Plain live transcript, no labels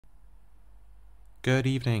Good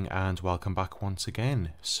evening and welcome back once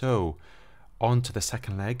again. So, on to the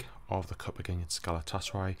second leg of the Cup against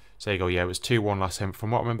Galatasaray. So there you go, yeah, it was 2-1 last time.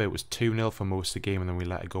 From what I remember, it was 2-0 for most of the game and then we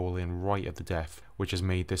let a goal in right at the death, which has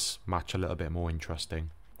made this match a little bit more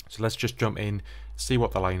interesting. So let's just jump in, see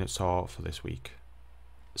what the lineups are for this week.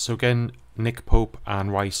 So again, Nick Pope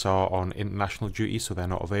and Rice are on international duty, so they're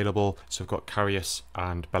not available. So we've got Karius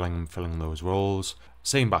and Bellingham filling those roles.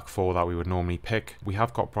 Same back four that we would normally pick. We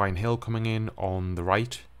have got Brian Hill coming in on the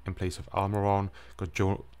right in place of Almiron. Got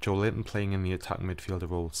Joe Linton playing in the attacking midfielder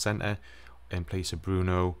role centre in place of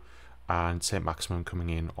Bruno. And Saint-Maximin coming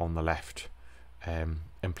in on the left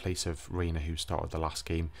in place of Reina, who started the last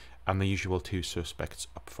game. And the usual two suspects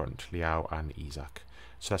up front, Liao and Isaac.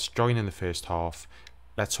 So let's join in the first half.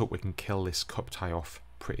 Let's hope we can kill this cup tie off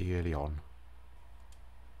pretty early on.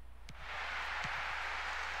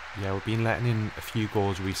 Yeah, we've been letting in a few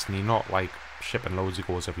goals recently, not like shipping loads of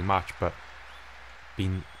goals every match, but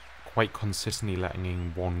been quite consistently letting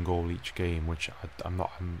in one goal each game, which I'm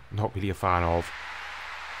not really a fan of.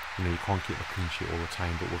 You know, you can't keep a clean sheet all the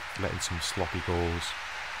time, but we're letting some sloppy goals.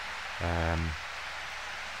 And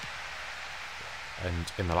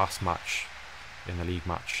in the last match, in the league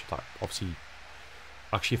match, that obviously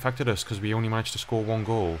actually affected us because we only managed to score one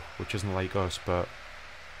goal, which isn't like us, but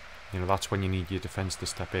you know, that's when you need your defence to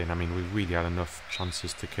step in. I mean, we really had enough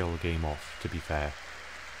chances to kill the game off, to be fair.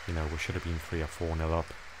 You know, we should have been 3 or 4-0 up.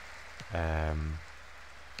 And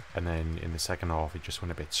then in the second half, it just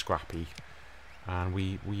went a bit scrappy. And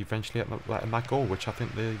we eventually let in that goal, which I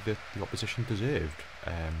think the opposition deserved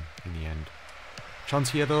in the end.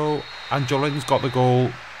 Chance here though, and Joe Linton's got the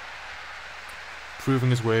goal.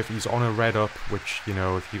 Proving his worth. He's on a red up, which, you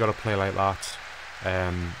know, if you got to play like that,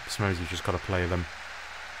 sometimes you've just got to play them.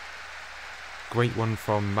 Great one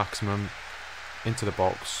from Maximum into the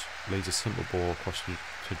box, lays a simple ball across to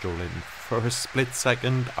Joe Linton. For a split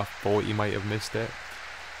second, I thought he might have missed it,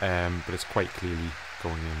 but it's quite clearly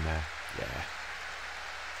going in there. Yeah.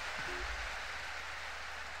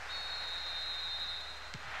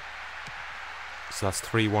 So that's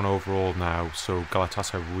 3-1 overall now. So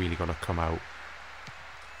Galatasaray really got to come out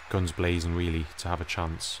guns blazing really to have a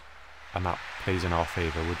chance, and that plays in our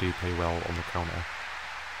favour. We do play well on the counter.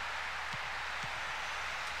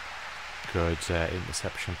 Good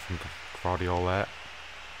interception from Guardiola there.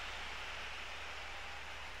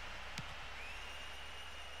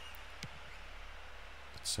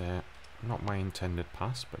 It's not my intended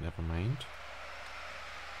pass, but never mind.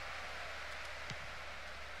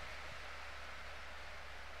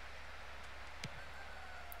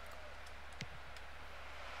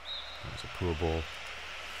 That's a poor ball.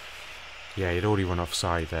 Yeah, he'd already run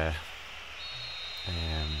offside there.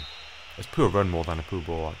 It's poor run more than a poor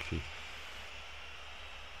ball, actually.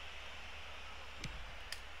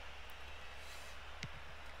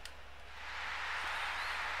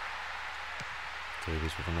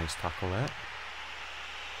 Davies with a nice tackle there.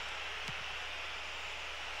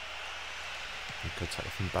 A good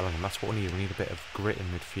tackle from Bellingham. That's what we need. We need a bit of grit in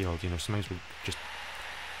midfield. You know, sometimes we're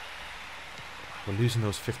losing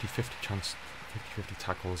those 50-50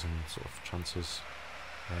 tackles and sort of chances.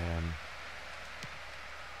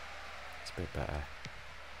 It's a bit better.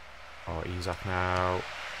 Oh, Isaac now.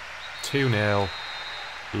 2-0.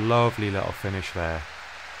 Lovely little finish there.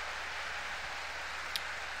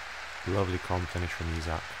 Lovely calm finish from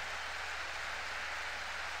Isaac.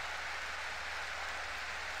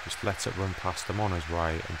 Just lets it run past him on his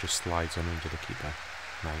right and just slides on into the keeper.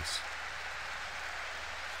 Nice.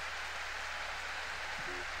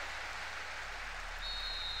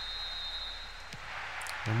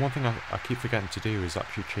 And one thing I keep forgetting to do is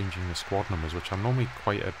actually changing the squad numbers, which I'm normally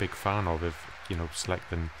quite a big fan of, you know,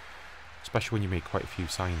 selecting, especially when you make quite a few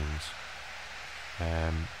signings.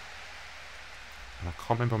 And I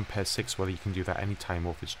can't remember on PES 6 whether you can do that anytime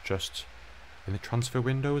or if it's just in the transfer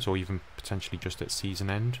windows or even potentially just at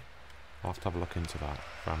season end. I'll have to have a look into that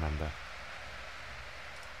if I remember.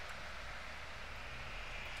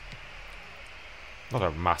 Not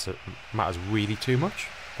that it matters really too much,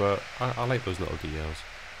 but I like those little details.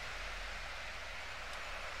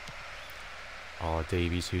 Oh,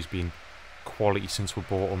 Davies, who's been quality since we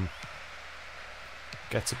bought him.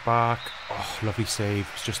 Gets it back. Oh, lovely save.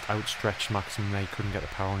 It's just outstretched Maximum there. He couldn't get the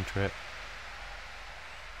power into it.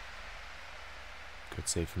 Good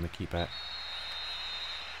save from the keeper.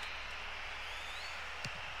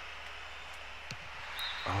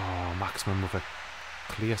 Oh, Maximum with a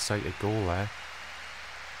clear-sighted goal there.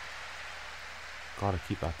 Gotta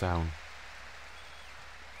keep that down.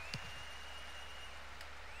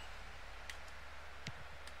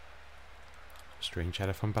 Strange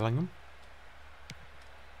header from Bellingham.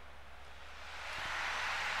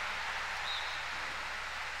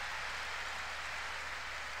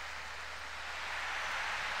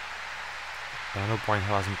 I know Brian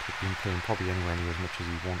Hill hasn't been playing probably anywhere near as much as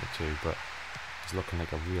he wanted to, but he's looking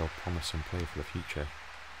like a real promising player for the future.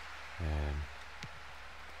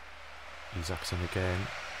 Isaacson again.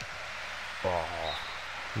 Oh,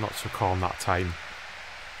 not so calm that time.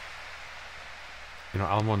 You know,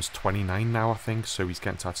 Almon's 29 now, I think, so he's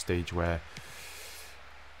getting to that stage where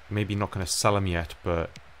maybe not going to sell him yet,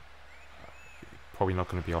 but probably not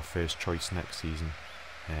going to be our first choice next season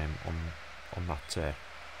on that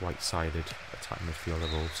right-sided attacking midfielder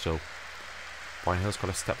role. So Brian Hill's got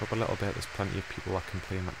to step up a little bit. There's plenty of people that can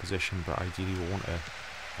play in that position, but ideally we want a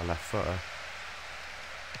left footer.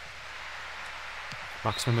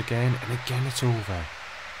 Maximum again, and again it's over.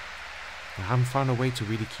 I haven't found a way to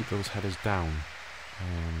really keep those headers down.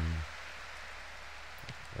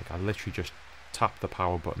 Like I literally just tapped the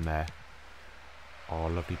power button there. Oh,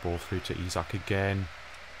 lovely ball through to Isaac again.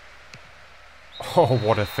 Oh,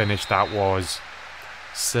 what a finish that was.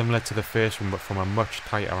 Similar to the first one, but from a much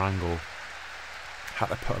tighter angle. Had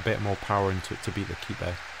to put a bit more power into it to beat the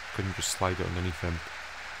keeper. Couldn't just slide it underneath him.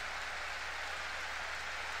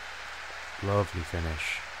 Lovely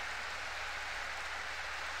finish.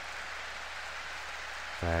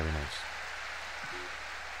 Very nice.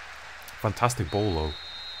 Fantastic ball though.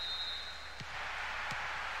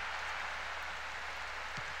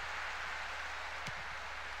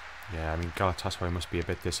 Yeah, I mean Galatasaray must be a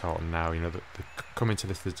bit disheartened now. You know, they coming to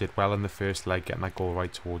this, they did well in the first leg, getting that goal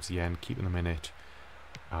right towards the end, keeping them in it,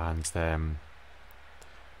 and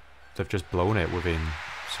they've just blown it within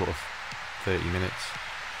sort of 30 minutes.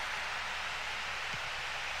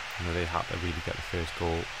 You know, they had to really get the first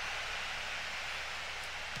goal.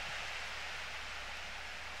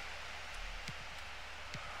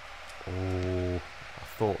 Oh, I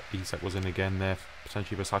thought Isak was in again there,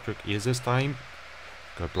 potentially for a hat-trick. He is this time.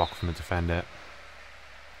 Good block from the defender.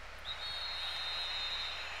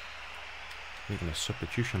 Making a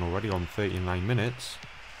substitution already on 39 minutes.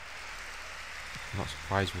 I'm not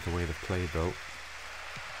surprised with the way they've played though.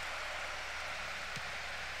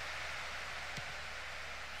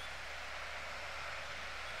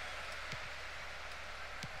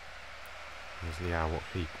 Here's Liao,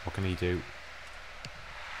 what can he do?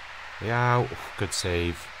 Liao, good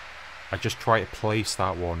save. I just try to place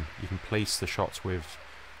that one. You can place the shots with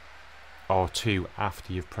R2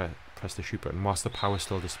 after you've pressed the shoot button. Whilst the power's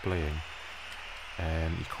still displaying,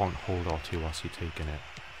 you can't hold R2 whilst you're taking it.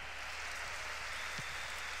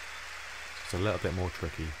 It's a little bit more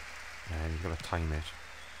tricky, and you've got to time it.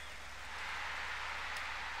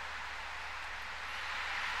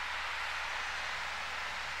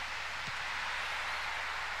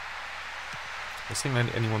 I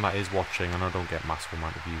think anyone that is watching, and I don't get massive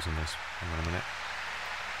amount of views on this. Hang on a minute.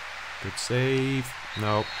 Good save.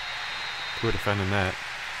 No. Poor defending there.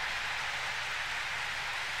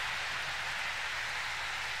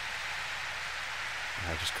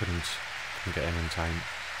 I just couldn't get in time.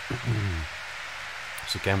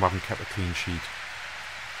 So again, we haven't kept a clean sheet.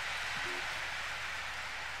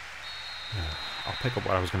 I'll pick up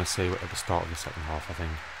what I was going to say at the start of the second half, I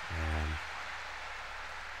think.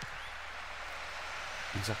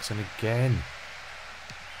 Isaacson again.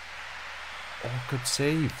 Oh, good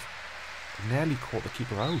save. Nearly caught the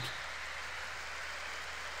keeper out.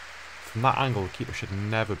 From that angle, the keeper should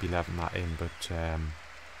never be letting that in, but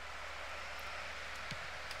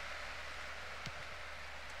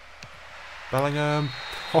Bellingham.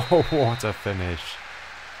 Oh, what a finish.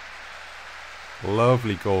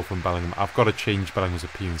 Lovely goal from Bellingham. I've got to change Bellingham's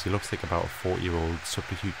appearance. He looks like about a 40-year-old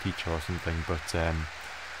substitute teacher or something, but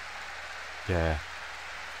yeah.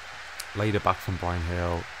 Laid it back from Brian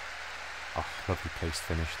Hill. Oh, lovely placed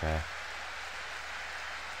finish there.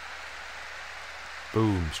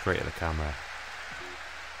 Boom, straight at the camera.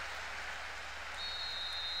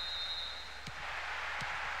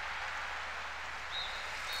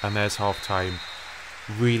 And there's half time.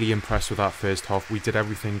 Really impressed with that first half. We did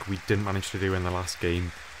everything we didn't manage to do in the last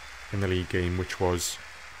game, in the league game, which was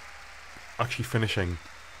actually finishing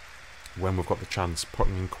when we've got the chance,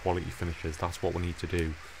 putting in quality finishes. That's what we need to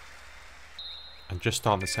do. And just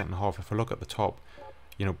starting the second half, if I look at the top,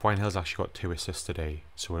 you know, Brian Hill's actually got 2 assists today,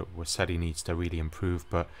 so we said he needs to really improve.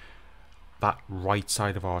 But that right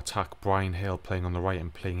side of our attack, Brian Hill playing on the right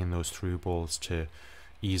and playing in those through balls to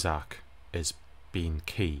Isaac, is being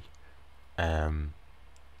key. You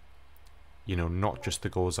know, not just the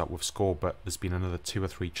goals that we've scored, but there's been another 2 or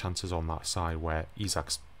 3 chances on that side where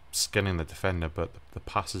Isaac's skinning the defender, but the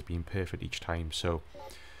pass has been perfect each time. So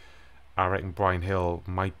I reckon Brian Hill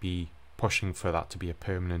might be pushing for that to be a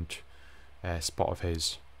permanent spot of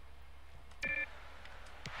his.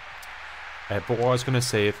 But what I was going to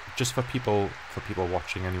say, just for people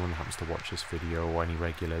watching, anyone that happens to watch this video or any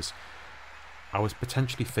regulars, I was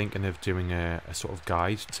potentially thinking of doing a sort of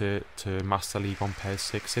guide to Master League on PES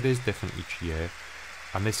 6. It is different each year,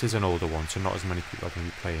 and this is an older one, so not as many people are going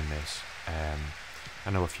to be playing this. I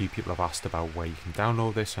know a few people have asked about where you can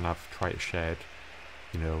download this, and I've tried to share,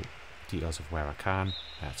 you know, details of where I can.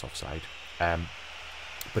 It's offside.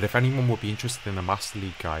 But if anyone would be interested in a Master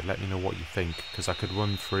League guide, let me know what you think, because I could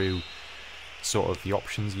run through sort of the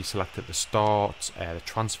options you select at the start, the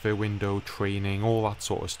transfer window, training, all that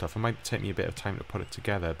sort of stuff. It might take me a bit of time to put it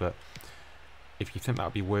together, but if you think that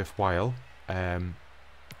would be worthwhile, I'm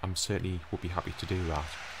certainly would be happy to do that.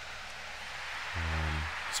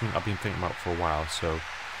 Something I've been thinking about for a while, so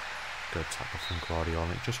good tackle from Guardiola,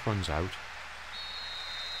 and it just runs out.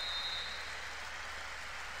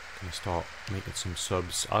 Gonna start making some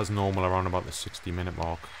subs as normal around about the 60-minute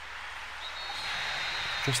mark.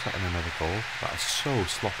 Just letting another goal. That is so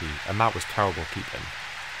sloppy, and that was terrible keeping.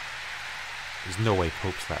 There's no way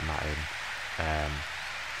Pope's letting that in.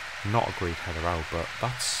 Not a great header out, but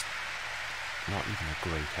that's not even a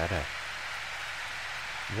great header.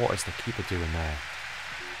 What is the keeper doing there?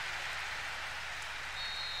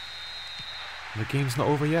 The game's not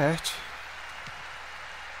over yet.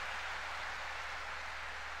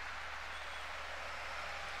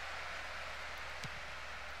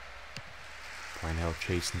 Brian Hill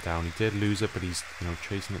chasing down. He did lose it, but he's, you know,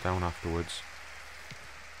 chasing it down afterwards.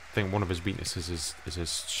 I think one of his weaknesses is his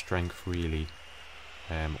strength, really,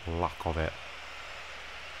 or lack of it.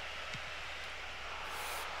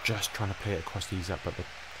 Just trying to play it across the ease up, but the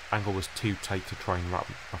angle was too tight to try and wrap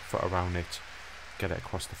my foot around it, get it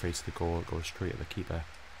across the face of the goal. It goes straight at the keeper.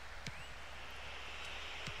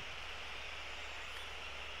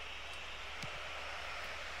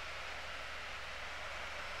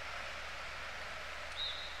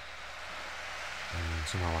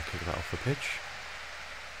 Somehow I kick that off the pitch.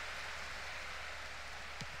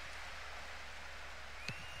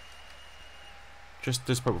 Just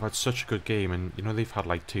despite we've had such a good game, and you know they've had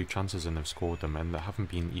like 2 chances and they've scored them, and there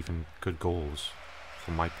haven't been even good goals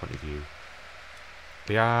from my point of view.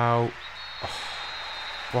 Biao. Oh,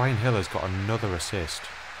 Brian Hill has got another assist.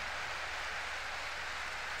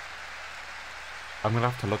 I'm gonna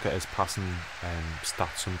have to look at his passing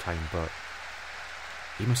stats sometime, but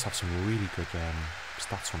he must have some really good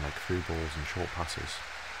stats on like through balls and short passes.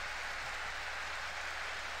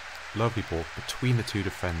 Lovely ball between the 2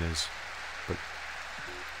 defenders, but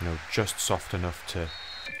you know, just soft enough to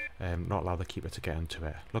not allow the keeper to get into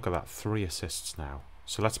it. Look at that, 3 assists now.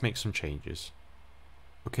 So let's make some changes.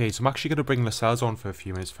 Okay, so I'm actually going to bring Lascelles on for a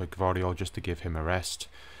few minutes for Guardiola just to give him a rest.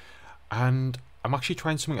 And I'm actually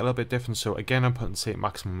trying something a little bit different. So again, I'm putting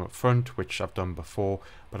Saint-Maximin up front, which I've done before,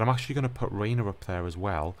 but I'm actually going to put Rayner up there as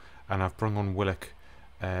well. And I've brought on Willock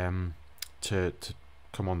to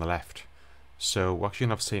come on the left. So we're actually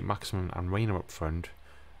going to have Saint-Maximin and Rayner up front.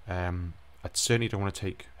 I certainly don't want to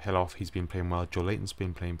take Hill off. He's been playing well. Joe Layton's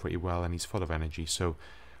been playing pretty well, and he's full of energy. So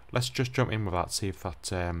let's just jump in with that, see if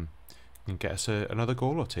that can get us another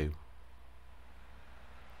goal or 2.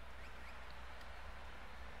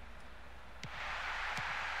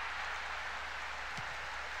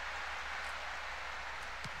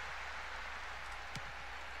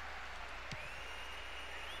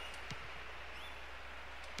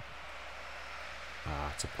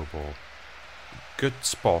 It's a poor ball. Good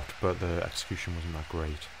spot, but the execution wasn't that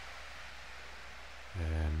great.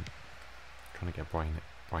 Trying to get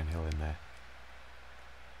Brian Hill in there.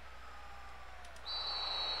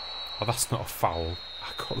 Oh, that's not a foul.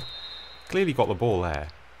 Clearly got the ball there.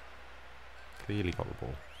 Clearly got the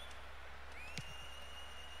ball.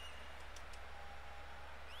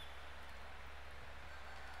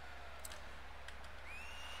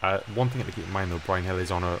 One thing to keep in mind though, Brian Hill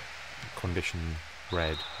is on a condition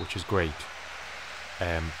red, which is great.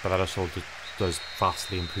 But that also does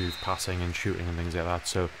vastly improve passing and shooting and things like that.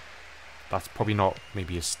 So that's probably not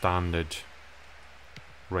maybe a standard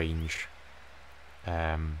range.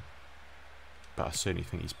 But I certainly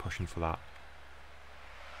think he's pushing for that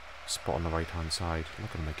spot on the right hand side.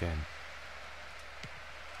 Look at him again.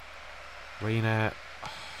 Rayner.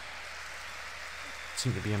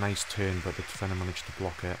 Seemed to be a nice turn, but the defender managed to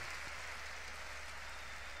block it.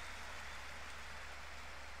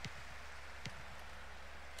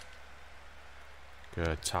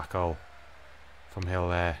 Good tackle from Hill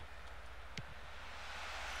there.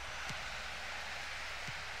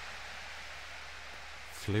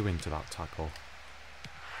 Flew into that tackle.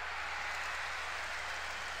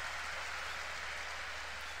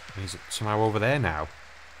 And he's somehow over there now.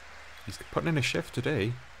 He's putting in a shift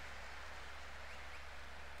today.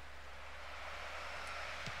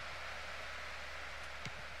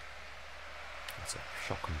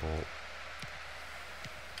 shocking ball.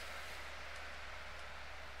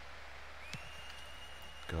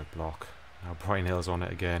 Good block. Now Brian Hill's on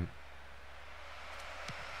it again.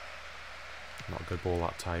 Not a good ball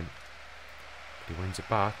that time. But he wins it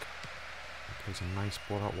back. He plays a nice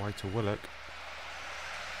ball out wide to Willock.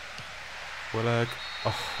 Willock.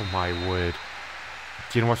 Oh my word.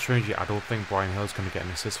 Do you know what's strange? I don't think Brian Hill's going to get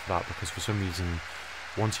an assist for that, because for some reason,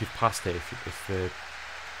 once you've passed it, if the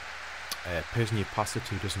person you've passed it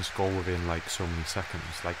to doesn't score within like so many seconds,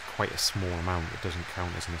 like quite a small amount, it doesn't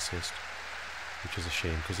count as an assist, which is a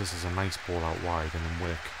shame, because this is a nice ball out wide, and then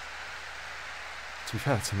Willock, to be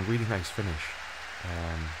fair, it's a really nice finish.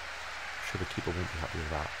 Sure the keeper won't be happy with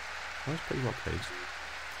that. That was pretty well played.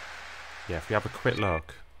 Yeah, if we have a quick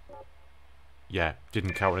look, yeah,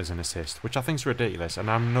 didn't count as an assist, which I think is ridiculous. And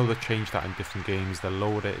I know they changed that in different games. They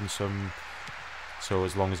lowered it in some, so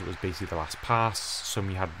as long as it was basically the last pass, some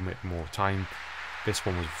you had a bit more time. This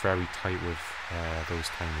one was very tight with those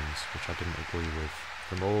timings, which I didn't agree with.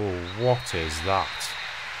 Oh, what is that?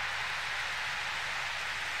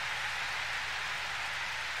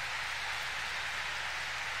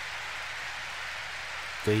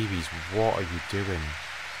 Davies, what are you doing?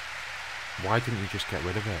 Why didn't you just get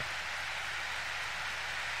rid of it?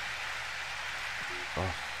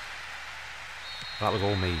 Oh, that was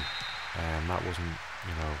all me. That wasn't,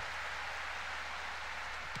 you know.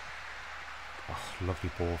 Oh,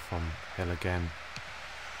 lovely ball from Hill again.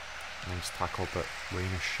 Nice tackle, but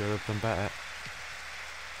Reina should have done better.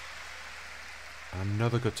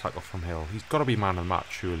 Another good tackle from Hill. He's got to be man of the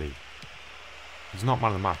match, surely. He's not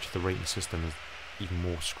man of the match. The rating system is even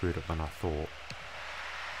more screwed up than I thought.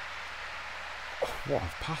 Oh, what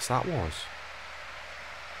a pass that was.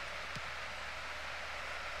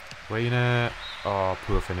 Reina. Oh,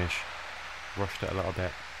 poor finish. Rushed it a little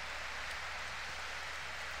bit.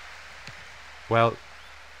 Well,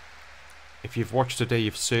 if you've watched today,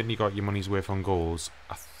 you've certainly got your money's worth on goals.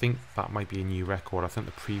 I think that might be a new record. I think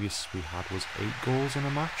the previous we had was 8 goals in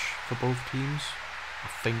a match for both teams, I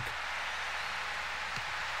think.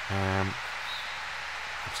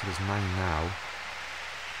 So there's 9 now.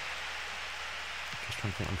 Just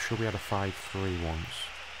trying to think. I'm sure we had a 5-3 once.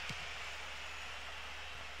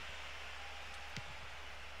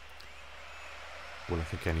 Well,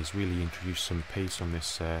 look again. He's really introduced some pace on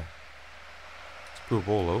this. It's a poor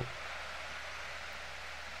ball though.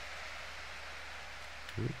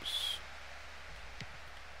 Oops.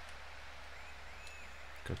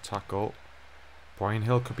 Good tackle. Brian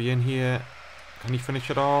Hill could be in here. Can he finish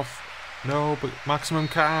it off? No, but Maximum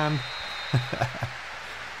can.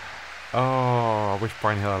 Oh, I wish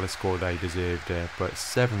Brian Hill had scored that. He deserved it. But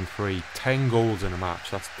 7-3, 10 goals in a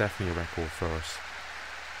match. That's definitely a record for us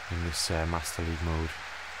in this Master League mode.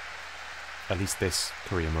 At least this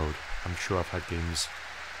career mode. I'm sure I've had games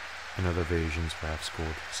in other versions where I've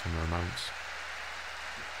scored similar amounts.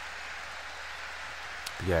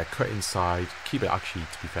 But yeah, cut inside. Keeper actually,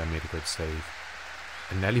 to be fair, made a good save.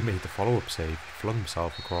 And Nelly made the follow-up save. He flung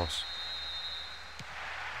himself across.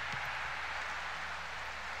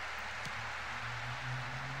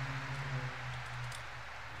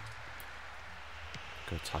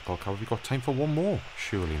 Good tackle. Have we got time for one more?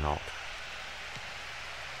 Surely not.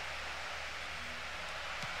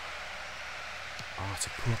 Oh, it's a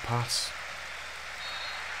poor pass.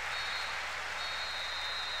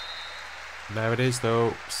 There it is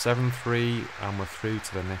though, 7-3, and we're through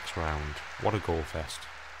to the next round. What a goal fest.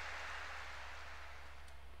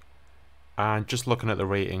 And just looking at the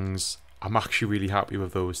ratings, I'm actually really happy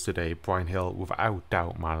with those today. Brian Hill, without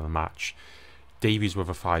doubt, man of the match. Davies with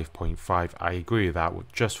a 5.5. I agree with that,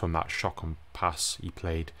 just from that shocking pass he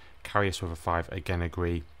played. Karius with a 5, again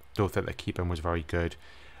agree. Don't think the keeping was very good.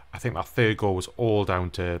 I think that third goal was all down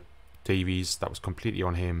to Davies. That was completely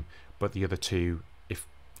on him. But the other two, if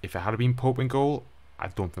it had been Pope in goal, I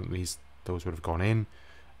don't think those would have gone in.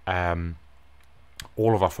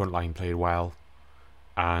 All of our front line played well.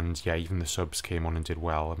 And yeah, even the subs came on and did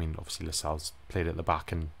well. I mean, obviously Lascelles played at the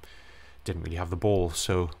back and didn't really have the ball.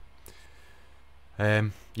 So,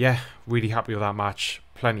 yeah, really happy with that match.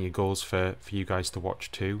 Plenty of goals for you guys to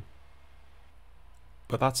watch too.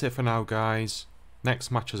 But that's it for now, guys.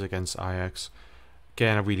 Next match is against Ajax.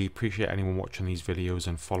 Again, I really appreciate anyone watching these videos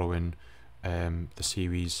and following the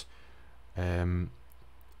series.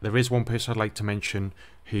 There is one person I'd like to mention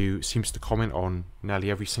who seems to comment on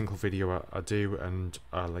nearly every single video I do, and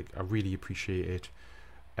I really appreciate it.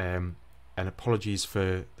 And apologies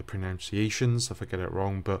for the pronunciations if I get it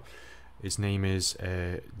wrong, but his name is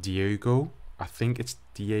Diogo. I think it's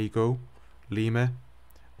Diego Lima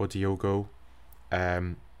or Diogo.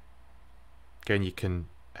 Again, you can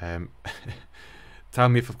Tell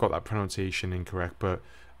me if I've got that pronunciation incorrect, but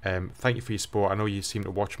thank you for your support. I know you seem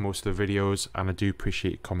to watch most of the videos, and I do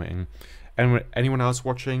appreciate commenting. Anyone else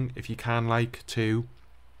watching, if you can like to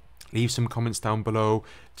leave some comments down below.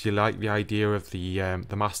 Do you like the idea of the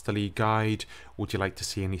Master League guide? Would you like to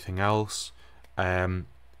see anything else?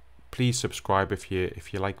 Please subscribe if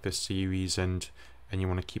you like this series and you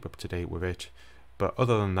want to keep up to date with it. But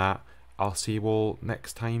other than that, I'll see you all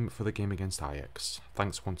next time for the game against Ajax.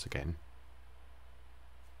 Thanks once again.